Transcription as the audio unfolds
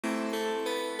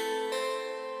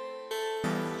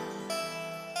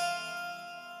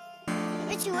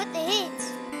hit you with the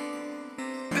hits.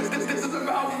 This is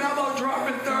about Mellow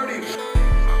dropping 30. Some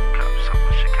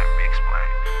shit can't be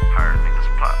explained. Heard niggas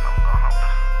plotting, I'm going home to.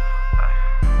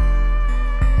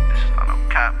 This is not no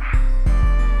cap.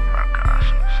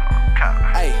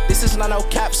 Hey, this is not no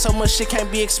cap, so much shit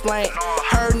can't be explained.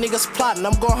 Heard niggas plotting,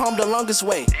 I'm going home the longest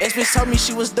way. Ex bitch told me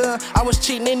she was done, I was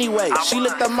cheating anyway. She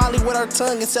licked up Molly with her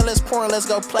tongue and said let's pour and let's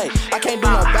go play. I can't do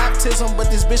no baptism, but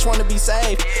this bitch wanna be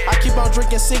saved. I keep on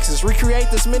drinking sixes, recreate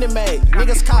this Minute Maid.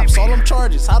 Niggas cops, all them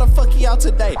charges, how the fuck he out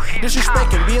today?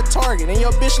 Disrespecting, be a target, and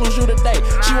your bitch lose you today.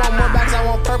 She want more bags, I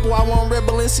want purple, I want red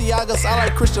Balenciagas. I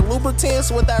like Christian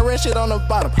Louboutins with that red shit on the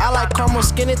bottom. I like caramel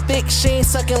skinny thick, she ain't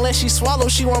sucking unless she swallow.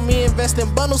 She want me invest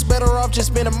in bundles, better off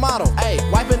just being a model. Ayy,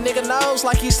 wipe a nigga nose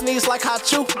like he sneezed like hot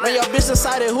chew. Man, your bitch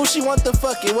decided who she want the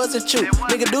fuck, it wasn't you.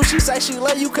 Nigga, do she say she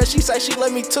love you cause she say she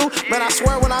love me too? Man, I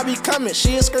swear when I be coming,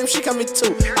 she'll scream she coming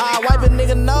too. I wipe a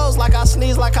nigga nose like I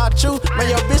sneeze like hot chew. Man,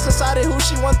 your bitch decided who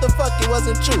she want the fuck, it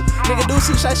wasn't you. Nigga, do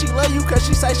she say she love you cause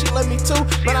she say she love me too?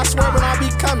 Man, I swear when I be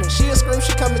coming, she'll scream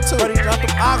she coming too. But he dropped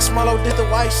them ox, Marlo did the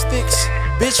white sticks.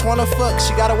 Bitch wanna fuck,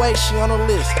 she gotta wait, she on the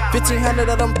list. 1,500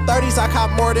 of them 30s, I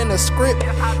caught more than a script.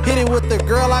 Hit it with the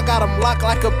girl, I got them locked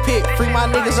like a pit. Free my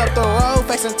niggas up the road,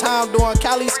 facing time doing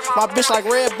Cali's. My bitch like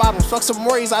red bottoms, fuck some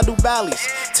Morris, I do Bally's.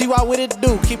 T.Y. with it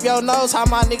do, keep your nose high,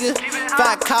 my nigga.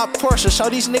 Fat cop Porsche, show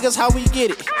these niggas how we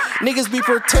get it. Niggas be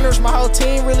pretenders, my whole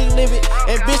team really live it.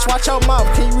 And bitch, watch your mouth,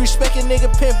 can you respect a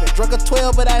nigga pimpin'? Drunk a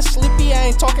 12, but that sleepy, I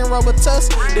ain't talking rubber tuss.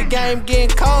 The game getting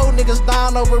cold, niggas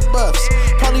dying over buffs.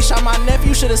 Police shot my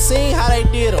nephew, should've seen how they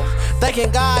did him.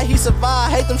 Thanking God he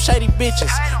survived, hate them shady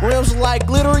bitches. Rims like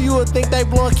glitter, you would think they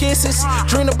blowing kisses.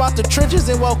 Dreamed about the trenches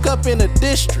and woke up in the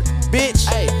district. Bitch,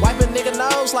 ayy, wipe a nigga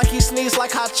nose like he sneezed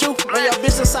like hot chew. When your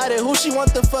bitch decided who she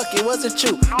want the fuck, it wasn't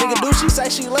you. Nigga, do she say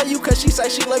she love you cause she say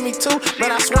she love me too?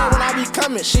 Man, I swear when I be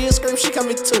coming, she'll scream she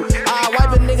coming too. I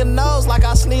wipe a nigga nose like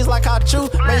I sneeze like hot chew.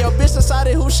 Man, your bitch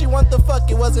decided who she want the fuck,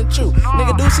 it wasn't you.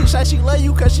 Nigga, do she say she love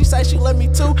you cause she say she love me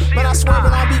too? Man, I swear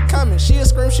when I be coming, she'll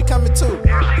scream she coming too.